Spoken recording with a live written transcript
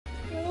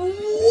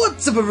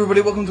What's up everybody,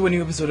 welcome to a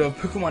new episode of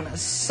Pokemon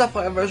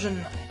Sapphire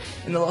version.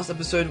 In the last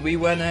episode we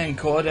went and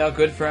caught our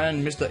good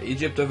friend Mr.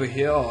 Egypt over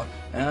here.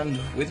 And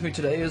with me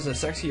today is a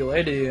sexy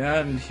lady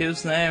and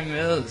his name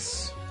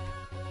is...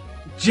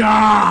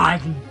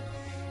 John!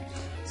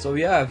 So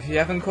yeah, if you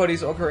haven't caught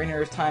his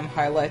Ocarina of Time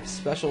highlight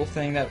special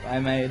thing that I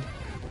made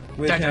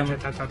with him...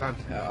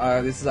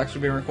 this is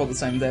actually being recorded the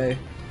same day.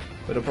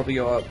 But it'll probably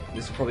go up,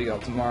 this will probably go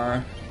up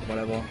tomorrow.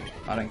 Whatever,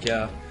 I don't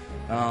care.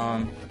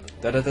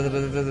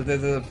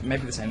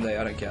 Maybe the same day,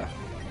 I don't care.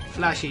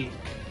 Flashy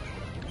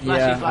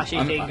Yeah,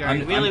 thing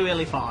going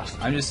really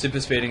fast. I'm just super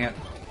speeding it.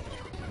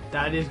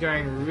 That is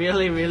going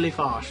really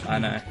fast. I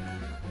know.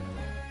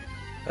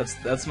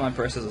 That's my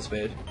processor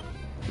speed.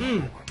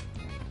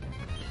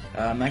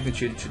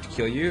 Magnitude should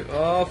kill you.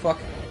 Oh fuck.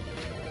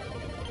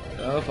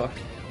 Oh fuck.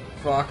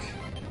 Fuck.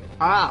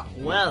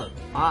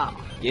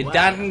 You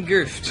done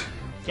goofed.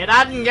 You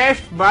done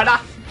goofed, brother.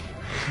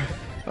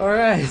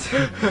 Alright.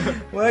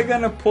 We're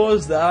gonna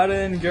pause that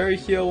and go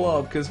heal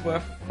up because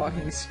we're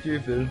fucking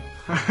stupid.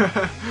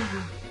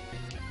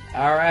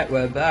 Alright,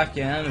 we're back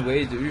and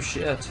we do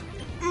shit.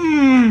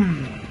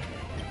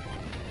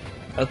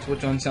 That's what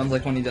John sounds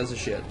like when he does a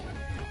shit.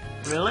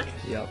 Really?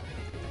 Yep.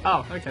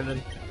 Oh, okay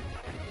then.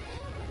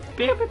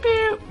 Pew pew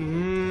pew.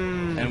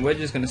 And we're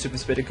just gonna super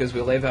speed it because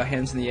we'll leave our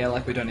hands in the air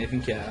like we don't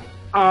even care.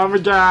 Oh my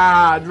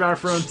god,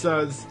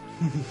 references.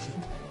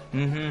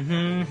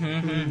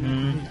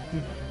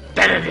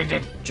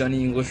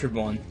 Johnny English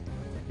Reborn.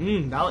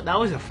 That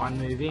was a fun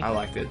movie. I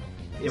liked it.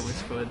 It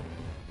was good.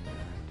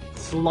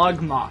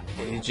 Slugma.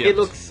 Egypt. It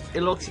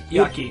looks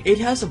yucky. It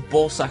has a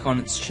ball sack on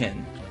its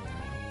chin.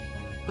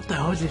 What the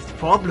hell is its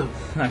problem?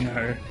 I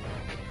know.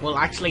 Well,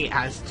 actually, it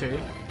has two.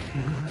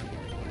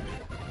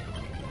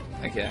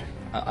 Okay,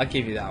 I'll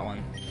give you that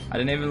one. I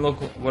didn't even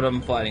look what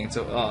I'm fighting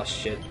until... Oh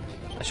shit.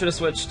 I should have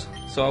switched,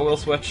 so I will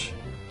switch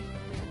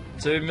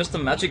to Mr.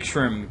 Magic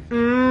Shroom.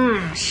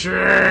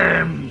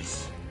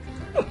 Shrooms.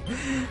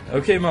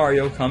 Okay,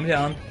 Mario, calm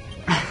down.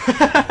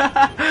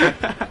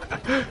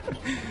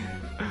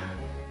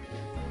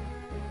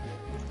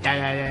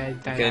 Okay,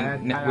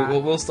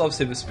 we'll stop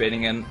super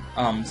speeding and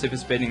super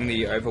speeding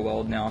the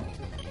overworld now.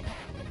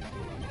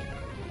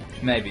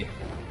 Maybe.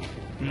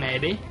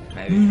 Maybe.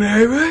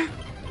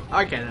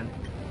 Okay then.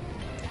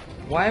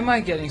 Why am I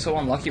getting so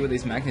unlucky with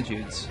these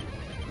magnitudes?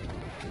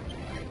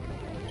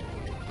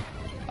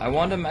 I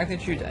want a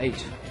magnitude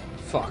 8.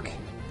 Fuck.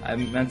 I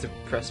meant to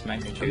press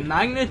magnitude.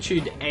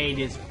 Magnitude 8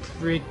 is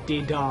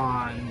pretty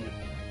darn...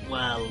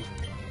 well,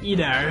 you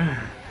know...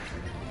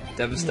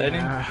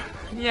 Devastating?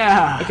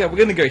 Yeah. Okay, we're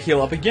gonna go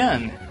heal up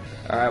again.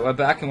 Alright, we're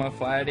back and we're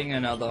fighting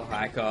another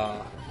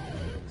hiker.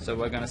 So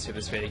we're gonna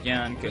super speed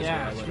again, because we're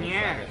a little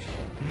sluggish.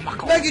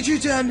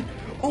 Magnitude 10!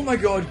 Oh my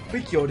god,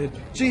 we killed it.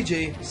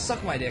 GG,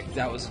 suck my dick.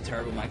 That was a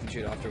terrible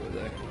magnitude afterward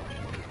though.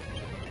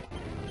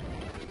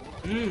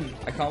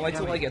 I can't wait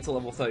till I get to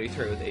level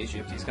 33 with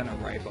Egypt. He's gonna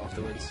rape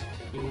afterwards.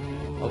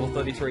 Level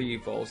 33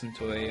 evolves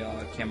into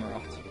a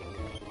Cameron.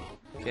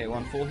 Okay,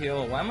 one full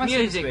heal. Why am I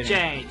Music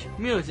change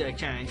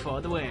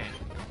for the win.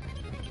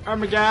 Oh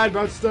my god,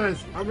 what's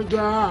this? Oh my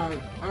god.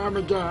 Oh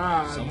my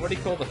god. Somebody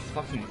call the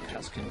fucking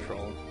pest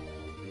control.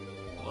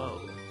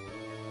 Whoa.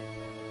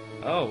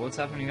 Oh, what's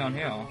happening on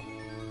here?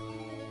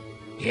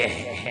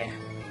 Yeah.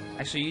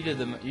 Actually, you did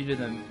the.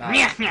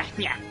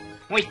 Yeah.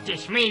 With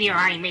this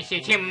meteorite,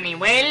 Mr. Chimney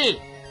Will?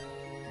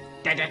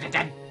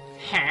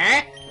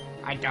 Huh?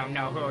 I don't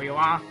know who you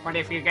are, but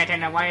if you get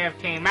in the way of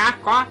Team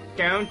Aqua,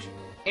 don't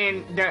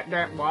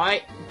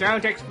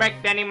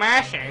expect any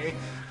mercy.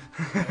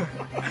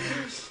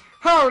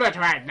 Hold it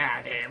right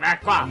now, Team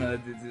Aqua. No,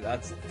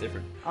 that's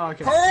different. Oh,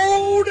 okay.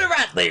 Hold it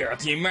right there,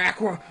 Team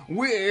Aqua.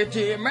 We,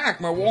 Team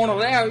Aqua, won't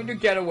allow you to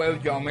get away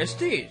with your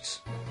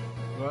misdeeds.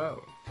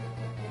 Whoa.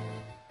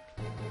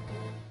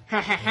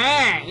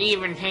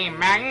 Even Team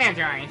Magna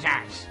joins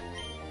us.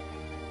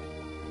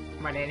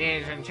 But it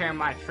isn't too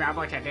much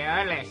trouble to do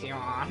this, you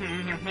all.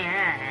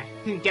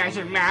 It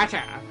doesn't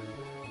matter.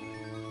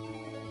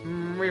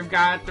 We've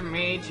got the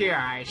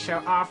meteorite,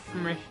 so off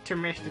to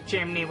Mr.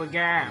 Chimney we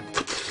go.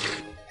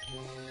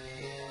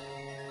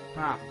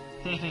 Oh,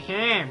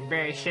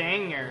 very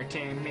singer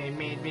to me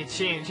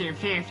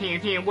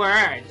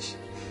words.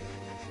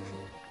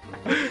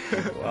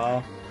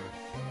 Well,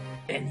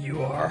 and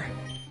you are?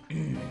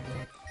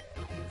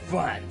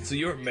 Fine, so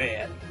you're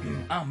mad.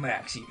 I'm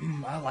Maxie.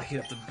 I like it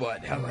up the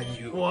butt. How about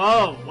you?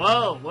 Whoa.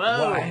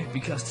 Why?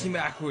 Because Team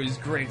Aqua is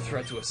a great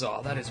threat to us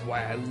all. That is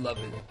why I love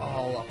it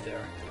all up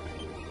there.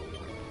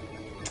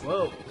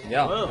 Whoa.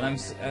 Yeah, Whoa.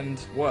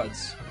 and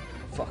words.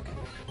 Fuck.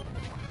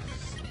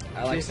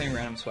 I like saying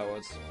random swear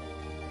words.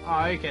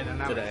 Oh, okay, then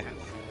that Today. makes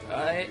sense.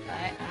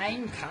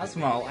 I'm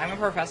Cosmo. I'm a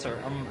professor.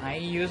 I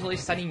usually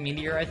study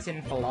meteorites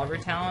in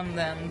Flowertown.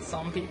 Then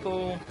some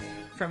people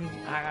from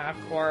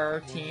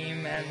Aqua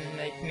team and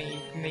make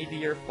me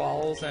meteor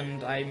falls,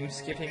 and I'm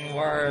skipping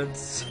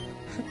words.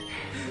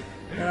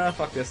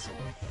 Fuck this.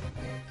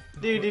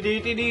 Do.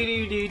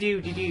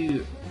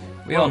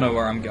 We all know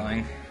where I'm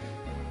going.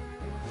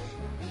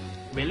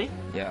 Really?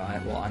 Yeah, I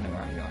know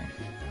where I'm going.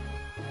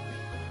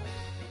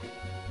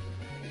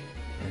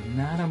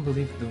 And I don't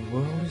believe the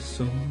world is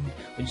so.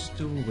 We're just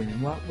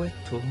doing what we're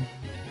told.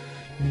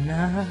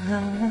 Now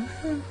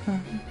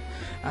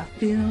I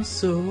feel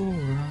so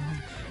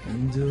wrong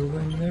and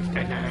doing the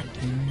right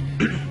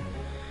thing.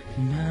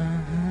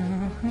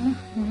 Now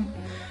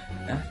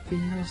I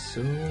feel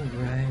so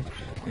right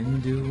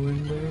and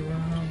doing the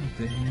wrong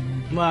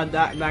thing. Man,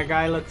 that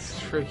guy looks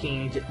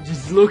freaking.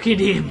 Just look at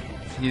him.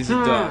 He's a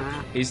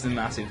duck. He's the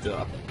massive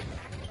duck.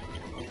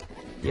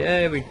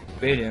 Yeah, we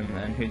beat him,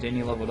 and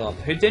Houdini leveled up.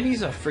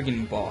 Houdini's a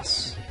friggin'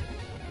 boss.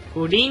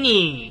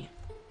 Houdini.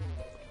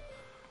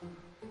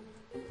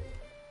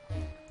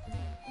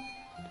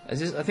 I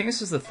think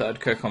this is the third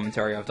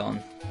co-commentary I've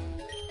done.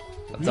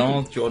 I've done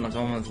one with Jordan, I've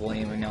done one with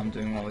Liam, and now I'm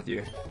doing one with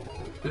you.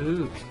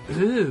 Ooh.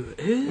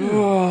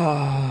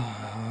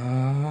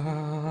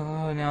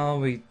 Now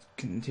we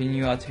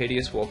continue our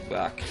tedious walk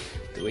back.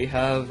 Do we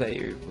have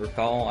a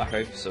repel? I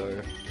hope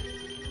so.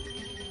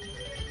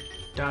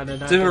 Do a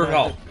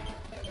repel!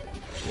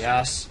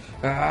 Yes!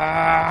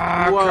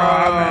 Ah,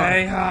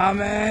 Kame!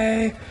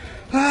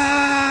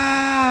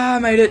 Ah, I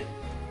made it!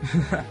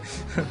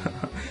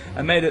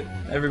 I made it,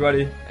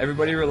 everybody.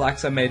 Everybody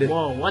relax, I made it.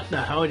 Whoa, what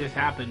the hell just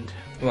happened?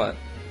 What?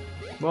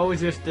 What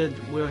was with the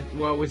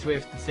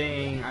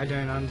saying? I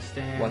don't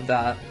understand. What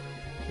that?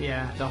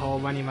 Yeah, the whole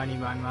run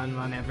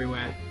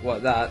everywhere.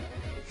 What that?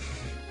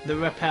 The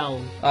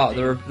repel. Oh,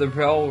 the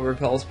repel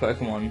repels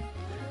Pokemon.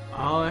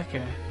 Oh,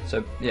 okay.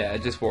 So, yeah,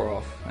 it just wore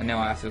off. And now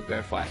I have to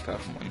go fight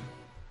Pokemon.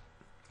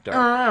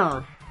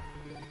 Oh.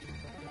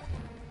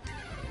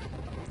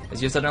 It's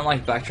just I don't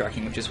like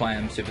backtracking, which is why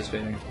I'm super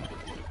speeding.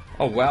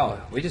 Oh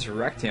wow, we just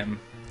wrecked him.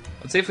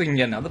 Let's see if we can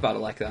get another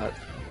battle like that.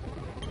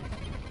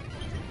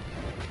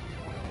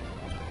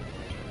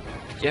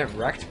 Get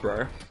wrecked,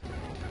 bro.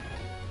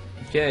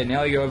 Okay,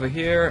 now you go over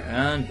here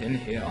and in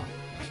here.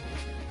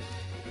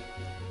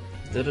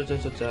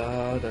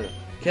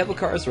 Cable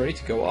car is ready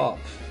to go up.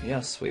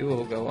 Yes, we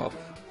will go up.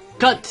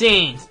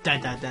 Cutscenes.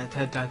 Have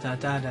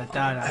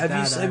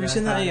you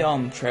seen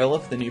that trailer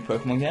for the new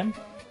Pokemon game?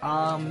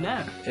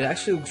 No. It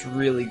actually looks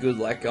really good.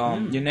 Like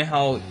you know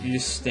how you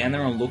just stand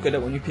there and look at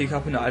it when you pick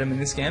up an item in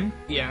this game?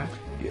 Yeah.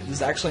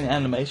 There's actually an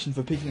animation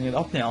for picking it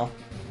up now.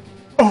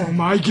 Oh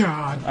my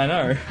god. I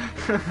know.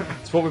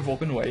 It's what we've all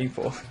been waiting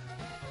for.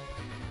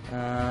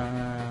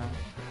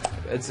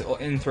 It's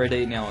in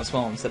 3D now as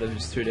well instead of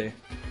just 2D.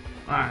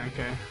 Ah,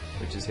 okay.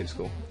 Which is heaps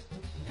cool.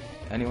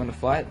 Anyone to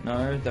fight?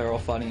 No, they're all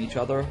fighting each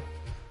other.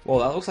 Whoa,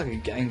 that looks like a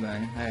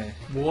gangbang. Hey.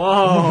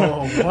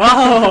 Whoa!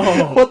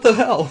 Whoa! What the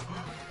hell?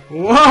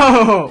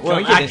 Whoa! Well,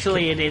 we get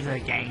actually, it is a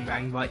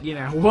gangbang, but you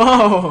know.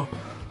 Whoa!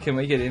 Can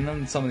we get in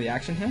on some of the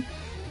action here?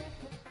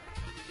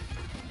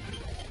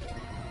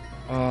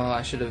 Oh,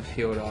 I should have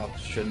healed up,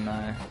 shouldn't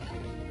I?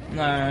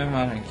 No,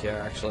 I don't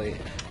care, actually.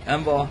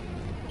 Ember!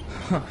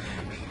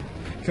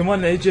 Come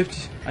on,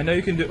 Egypt! I know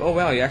you can do- Oh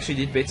wow, you actually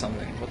did beat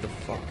something. What the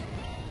fuck?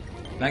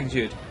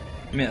 Magnitude.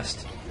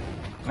 Missed.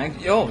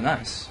 Oh,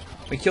 nice.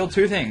 We killed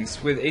 2 things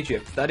with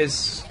Egypt. That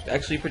is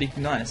actually pretty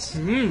nice.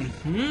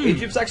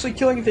 Egypt's actually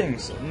killing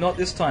things. Not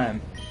this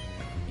time.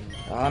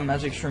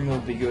 Magic Shroom will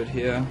be good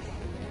here.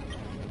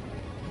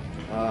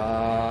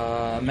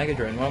 Mega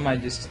Drone. What am I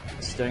just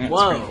staring at the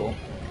screen for?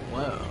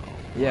 Whoa.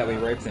 Yeah, we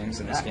rape things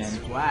in this game.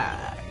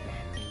 Swag.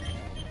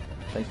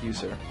 Thank you,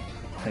 sir.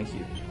 Thank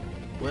you.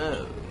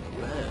 Whoa.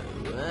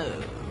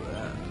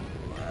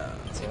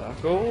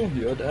 Tackle,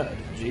 you're dead.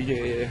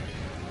 GG.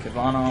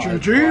 Kavana.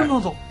 GG,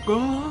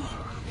 motherfucker.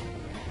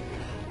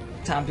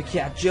 Time to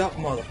catch up,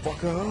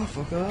 motherfucker.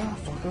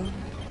 Fucker.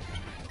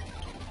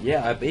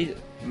 Yeah, I beat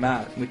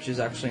Matt, which is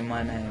actually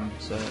my name,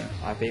 so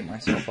I beat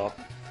myself up.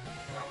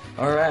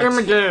 Alright. Oh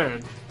my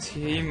god.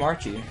 Team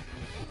Archie.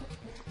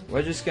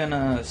 We're just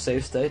gonna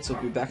save states,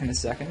 we'll be back in a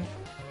second.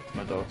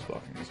 My dog's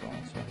barking as well,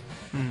 so.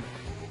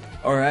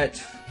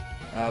 Alright.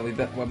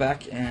 We're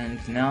back, and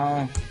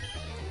now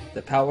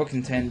the power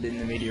contained in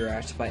the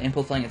meteorite. By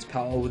amplifying its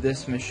power with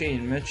this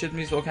machine,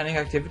 Mitch's volcanic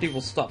activity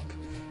will stop.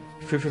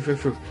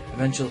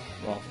 Eventually,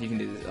 well, you can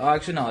do this. Oh,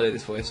 actually, no, I'll do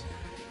this voice.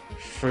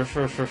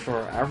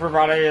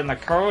 Everybody in the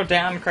cold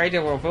down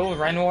crater will build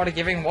rainwater,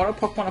 giving water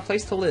Pokemon a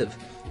place to live.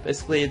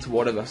 Basically, it's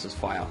water versus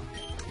fire.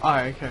 Oh,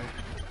 okay.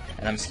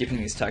 And I'm skipping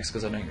these texts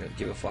because I don't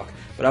give a fuck.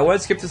 But I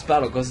won't skip this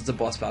battle because it's a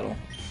boss battle.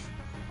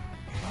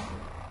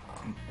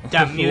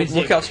 That music.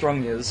 Look how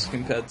strong he is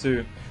compared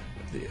to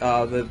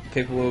the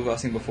people who were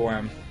versing before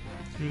him.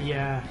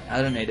 Yeah.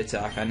 I don't need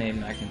attack, I need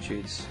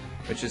magnitudes,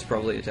 which is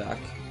probably attack.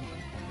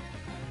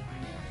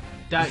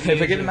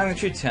 If I get a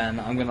magnitude 10,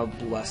 I'm gonna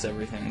bless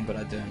everything, but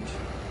I don't.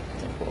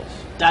 Of course.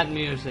 That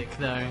music,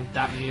 though.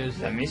 That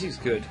music. That music's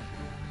good.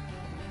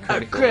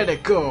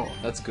 Critical.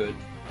 That's good.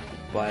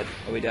 But,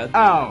 are we dead?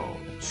 Oh.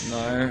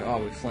 No. Oh,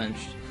 we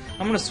flinched.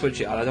 I'm gonna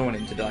switch it out. I don't want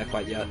him to die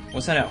quite yet.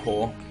 We'll send out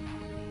Whore.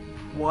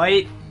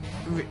 What?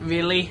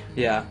 Really?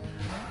 Yeah.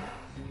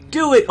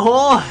 Do it,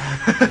 whore!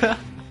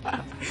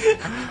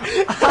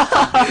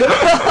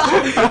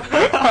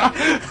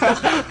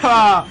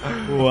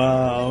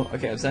 Wow.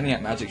 Okay, I'm sending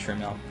out Magic Shroom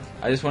now.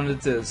 I just wanted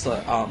to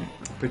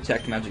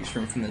protect Magic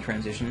Shroom from the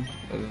transition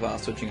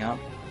of switching out.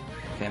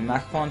 Okay,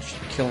 Mach Punch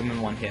should kill him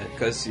in one hit,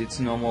 because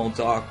it's normal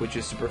Dark, which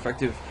is super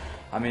effective.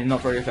 I mean,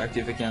 not very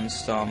effective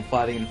against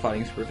fighting, and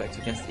fighting super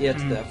effective against it,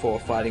 therefore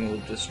fighting will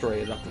destroy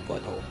it up the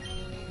blood hole.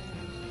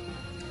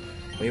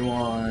 We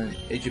want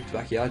Egypt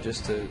back here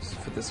just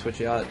for the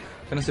switch out.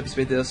 Gonna super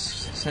speed this,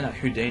 send out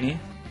Houdini,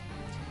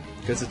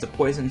 because it's a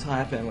poison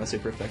type and we're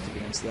super effective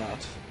against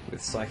that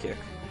with Psychic.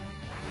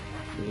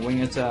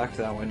 Wing attack,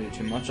 that won't do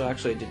too much.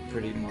 Actually, it did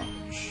pretty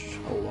much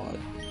a lot.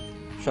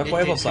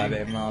 Shockwave or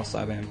Psybeam? No,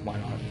 Psybeam, why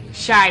not?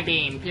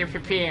 Psybeam, pew pew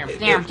pew,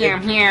 pew pew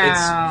pew.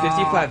 It's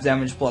 55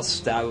 damage plus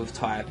stab of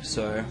type,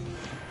 so...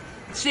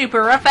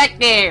 Super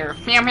effective!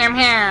 Pew pew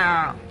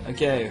pew!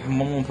 Okay, one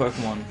more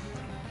Pokemon.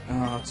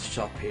 Oh, it's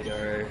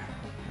Sharpedo.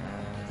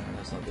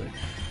 That's not good.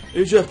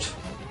 Egypt!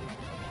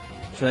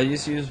 Should I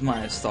just use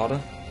my starter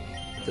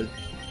to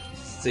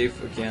see if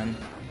we can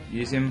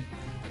use him?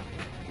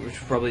 Which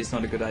probably is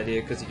not a good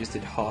idea because he just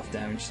did half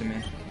damage to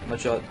me.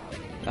 Mudshot.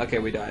 Okay,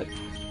 we died.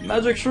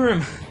 Magic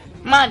Shroom!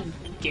 Mud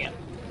Gip.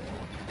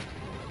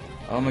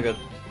 Oh my god.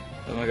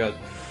 Oh my god.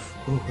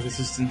 Ooh, this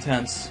is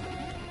intense.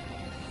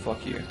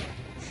 Fuck you.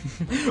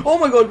 Oh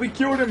my god, we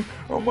killed him!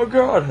 Oh my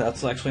god!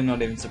 That's actually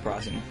not even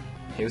surprising.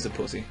 He was a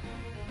pussy.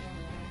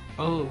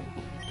 Oh.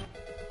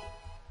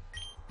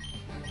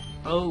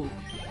 Oh.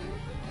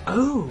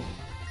 Oh.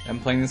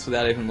 I'm playing this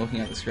without even looking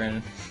at the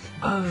screen.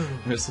 Oh.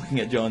 I'm just looking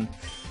at John.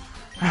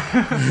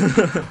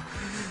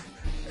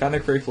 Kinda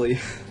creepily.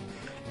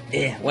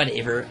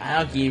 Whatever.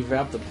 I'll give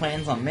up the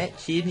plans on Met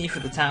Kidney for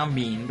the time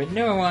being, but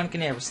no one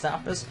can ever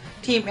stop us.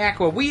 Team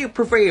Aqua, we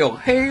prevail!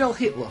 Hail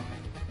Hitler!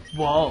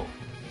 Whoa.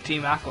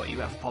 Team Aqua, you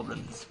have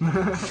problems.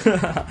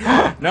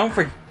 Don't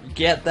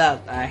forget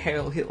that I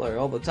hail Hitler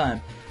all the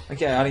time.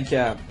 Okay, I don't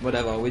care.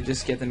 Whatever. We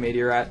just get the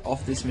meteorite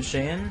off this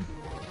machine.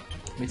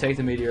 We take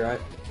the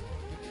meteorite.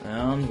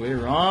 And we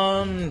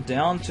run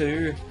down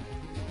to...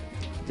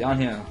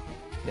 down here.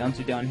 Down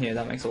here.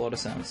 That makes a lot of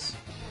sense.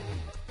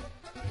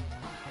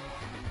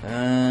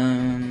 And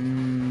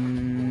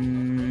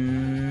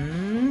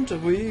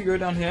we go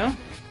down here.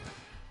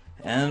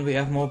 And we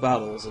have more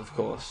battles, of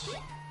course.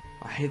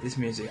 I hate this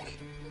music.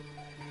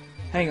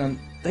 Hang on,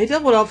 they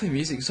doubled up the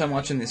music so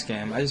much in this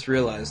game, I just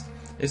realized.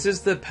 This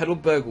is the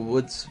Petalburg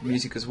Woods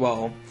music as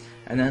well,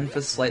 and then for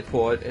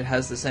Slateport, it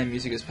has the same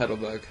music as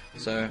Petalburg.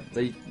 So,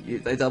 they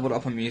doubled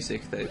up on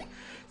music.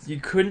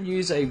 You couldn't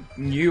use a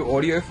new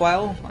audio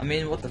file? I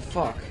mean, what the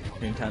fuck,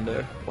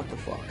 Nintendo? What the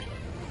fuck?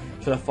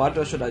 Should I fight it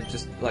or should I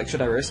just, like,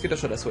 should I risk it or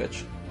should I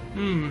switch?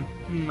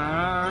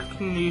 I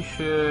reckon you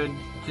should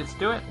just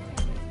do it.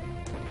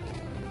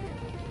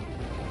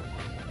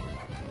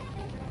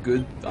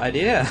 Good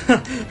idea.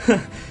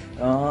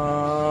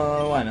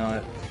 Why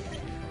not?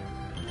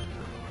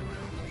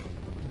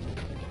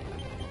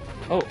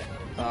 Oh.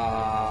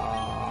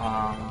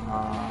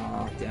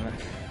 Damn it.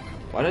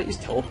 Why don't you use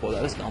teleport?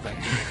 That is nothing.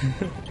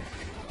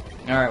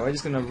 Alright, we're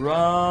just gonna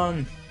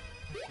run.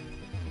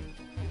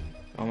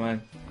 Oh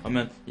man. Oh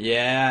man.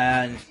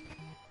 Yeah.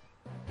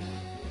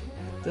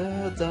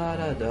 Da da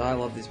da da. I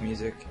love this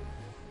music.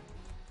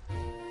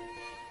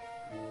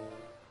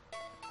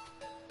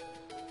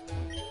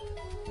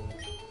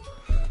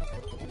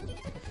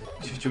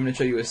 Do you want me to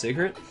show you a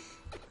secret?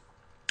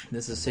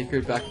 There's a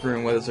secret back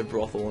room where there's a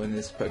brothel in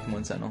this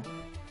Pokemon Center.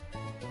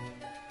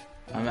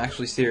 I'm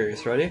actually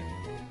serious. Ready?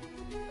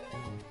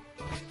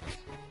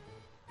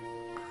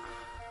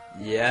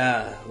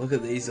 Yeah, look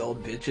at these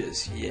old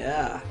bitches.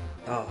 Yeah.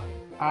 Oh.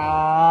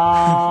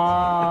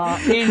 Ah,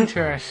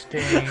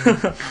 interesting.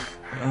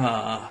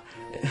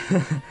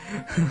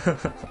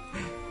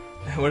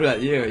 What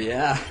about you?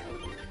 Yeah.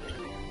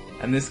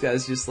 And this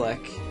guy's just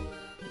like,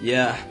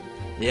 yeah.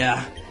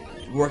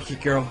 Work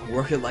it, girl.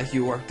 Work it like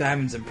you work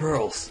diamonds and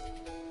pearls.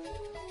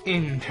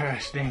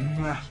 Interesting.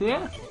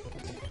 Yeah.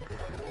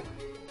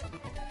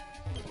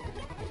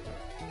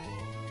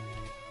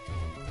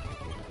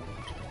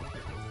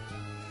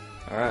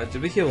 Alright,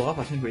 did we heal up?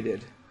 I think we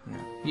did.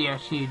 Yeah.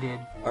 Yes, you did.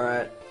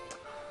 Alright.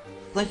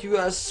 Thank you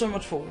guys so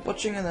much for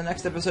watching. In the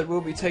next episode,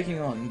 we'll be taking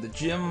on the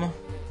gym.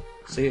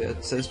 See,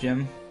 it says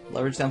gym.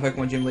 Leverage Town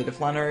Pokemon Gym Leader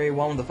Flannery,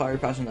 one with the fiery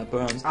passion that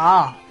burns.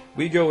 Ah.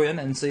 We go in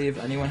and see if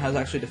anyone has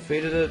actually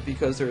defeated it,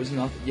 because there is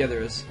not. Yeah,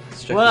 there is.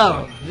 Let's check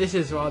Well, this out. this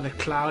is rather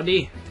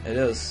cloudy. It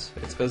is.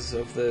 It's because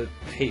of the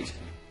heat.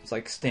 It's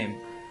like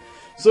steam.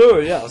 So,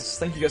 yes,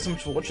 thank you guys so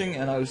much for watching,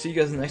 and I will see you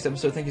guys in the next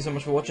episode. Thank you so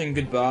much for watching.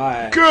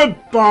 Goodbye.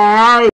 Goodbye!